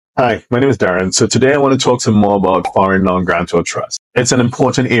Hi, my name is Darren. So today I want to talk some more about foreign non-grantor trust. It's an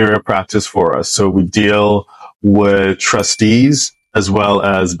important area of practice for us. So we deal with trustees as well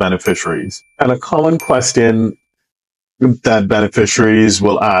as beneficiaries. And a common question that beneficiaries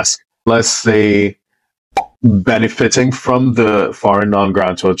will ask, let's say, benefiting from the foreign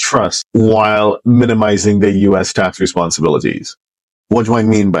non-grantor trust while minimizing their U.S. tax responsibilities. What do I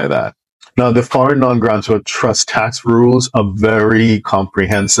mean by that? Now, the foreign non-grantor trust tax rules are very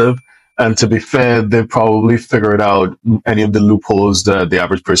comprehensive. And to be fair, they probably figured out any of the loopholes that the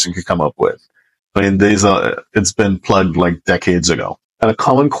average person could come up with. I mean, it's been plugged like decades ago. And a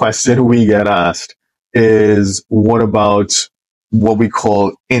common question we get asked is, what about what we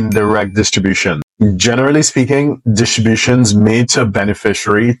call indirect distribution? Generally speaking, distributions made to a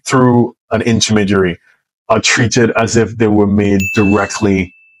beneficiary through an intermediary are treated as if they were made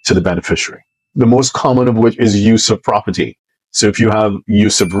directly to the beneficiary. The most common of which is use of property. So if you have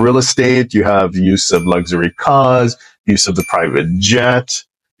use of real estate, you have use of luxury cars, use of the private jet,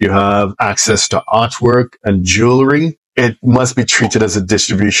 you have access to artwork and jewelry, it must be treated as a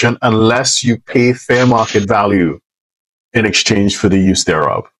distribution unless you pay fair market value in exchange for the use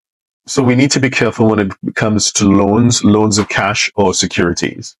thereof. So we need to be careful when it comes to loans of cash or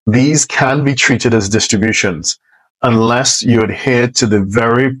securities. These can be treated as distributions unless you adhere to the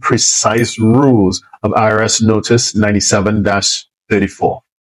very precise rules of IRS Notice 97-34.